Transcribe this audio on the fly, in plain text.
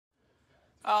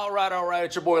All right.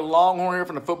 It's your boy Longhorn here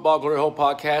from the Football Glory Hole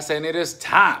podcast, and it is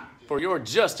time for your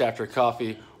Just After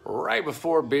Coffee, right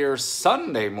before beer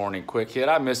Sunday morning quick hit.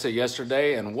 I missed it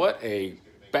yesterday, and what a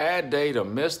bad day to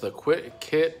miss the quick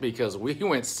hit because we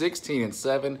went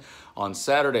 16-7 on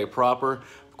Saturday proper.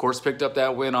 Of course, picked up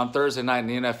that win on Thursday night in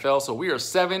the NFL, so we are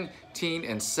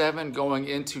 17-7 going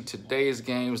into today's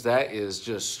games. That is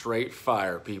just straight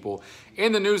fire, people.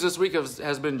 In the news this week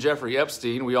has been Jeffrey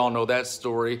Epstein. We all know that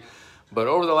story. But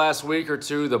over the last week or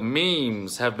two, the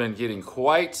memes have been getting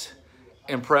quite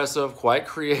impressive, quite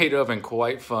creative, and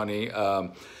quite funny.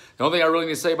 The only thing I really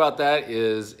need to say about that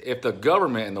is if the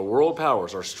government and the world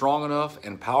powers are strong enough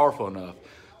and powerful enough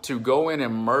to go in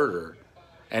and murder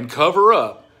and cover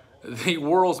up the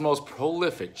world's most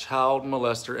prolific child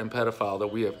molester and pedophile that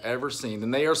we have ever seen,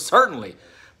 then they are certainly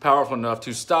powerful enough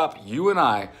to stop you and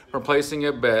I from placing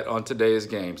a bet on today's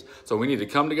games. So we need to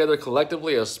come together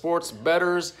collectively as sports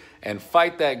bettors and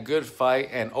fight that good fight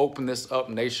and open this up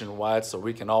nationwide so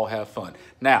we can all have fun.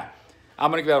 Now,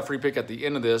 I'm going to give out a free pick at the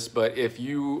end of this, but if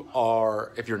you're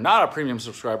not a premium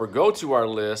subscriber, go to our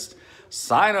list,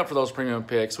 sign up for those premium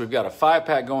picks. We've got a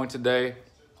 5-pack going today.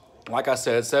 Like I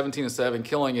said, 17-7,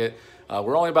 killing it.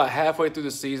 We're only about halfway through the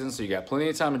season, so you got plenty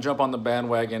of time to jump on the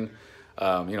bandwagon.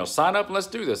 Sign up and let's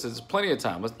do this. It's plenty of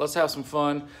time. Let's have some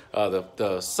fun.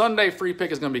 The Sunday free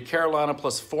pick is going to be Carolina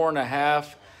plus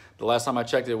 4.5. The last time I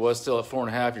checked, it was still at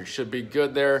 4.5. You should be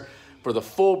good there. For the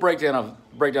full breakdown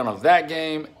of that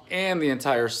game and the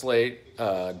entire slate,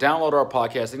 download our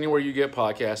podcast anywhere you get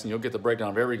podcasts, and you'll get the breakdown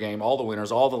of every game, all the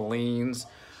winners, all the leans.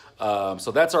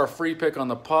 So that's our free pick on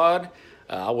the pod.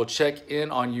 I will check in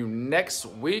on you next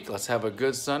week. Let's have a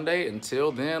good Sunday.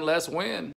 Until then, let's win.